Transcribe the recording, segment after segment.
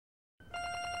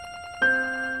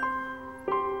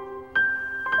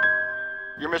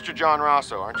You're Mr. John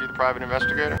Rosow, aren't you the private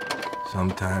investigator?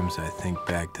 Sometimes I think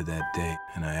back to that day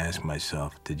and I ask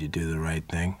myself, did you do the right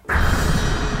thing?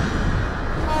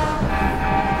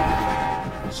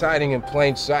 He's hiding in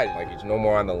plain sight, like he's no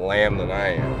more on the lam than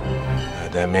I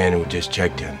am. That man who just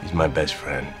checked in, he's my best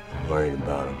friend. I'm worried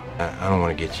about him. I don't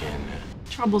want to get you in there.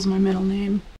 Trouble's my middle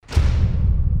name.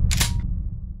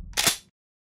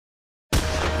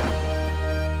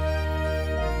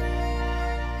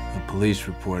 A police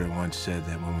reporter once said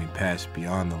that when we pass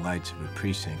beyond the lights of a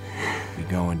precinct, we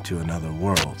go into another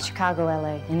world. Chicago,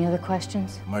 LA. Any other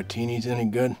questions? Martini's any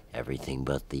good? Everything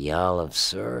but the olive,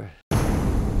 sir.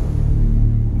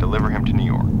 Deliver him to New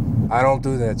York. I don't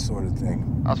do that sort of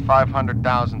thing. How's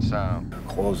 500,000 sound?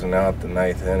 Closing out the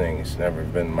ninth inning has never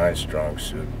been my strong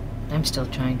suit. I'm still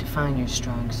trying to find your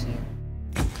strong suit.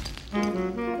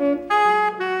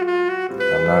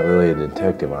 I'm not really a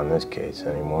detective on this case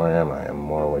anymore, am I? I'm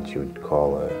more what you would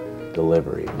call a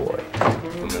delivery boy.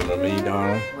 Remember me,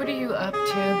 darling? What are you up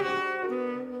to?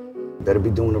 Better be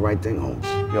doing the right thing, Holmes.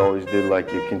 You always did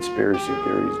like your conspiracy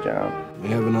theories, John. We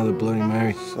have another Bloody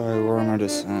Mary? Sorry, we're on our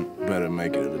descent. Better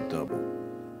make it a double.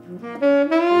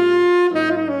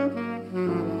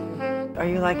 Are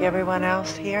you like everyone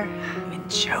else here? I'm in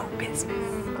show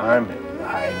business. I'm in the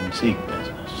hide-and-seek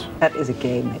business. That is a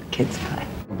game that kids play.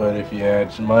 But if you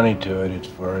add some money to it, it's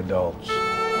for adults.